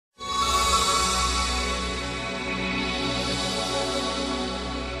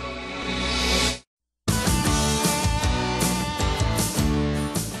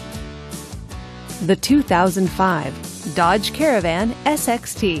the 2005 Dodge Caravan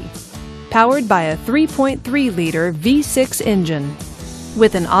SXT. Powered by a 3.3-liter V6 engine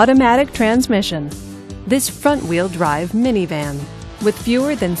with an automatic transmission, this front-wheel drive minivan, with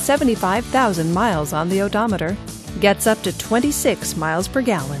fewer than 75,000 miles on the odometer, gets up to 26 miles per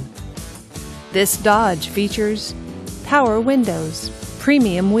gallon. This Dodge features power windows,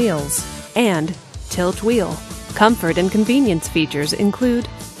 premium wheels, and tilt wheel. Comfort and convenience features include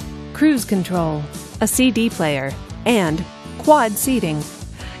cruise control, a CD player, and quad seating.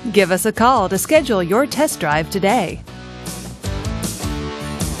 Give us a call to schedule your test drive today.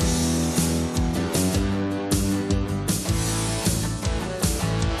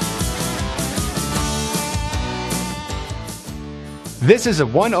 This is a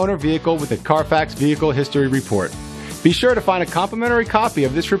one-owner vehicle with a Carfax Vehicle History Report. Be sure to find a complimentary copy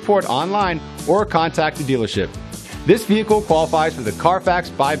of this report online or contact the dealership. This vehicle qualifies for the Carfax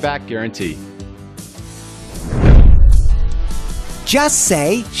Buyback Guarantee. Just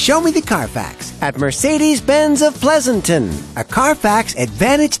say, "Show me the Carfax" at Mercedes-Benz of Pleasanton, a Carfax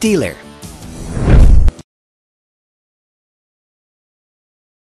Advantage dealer.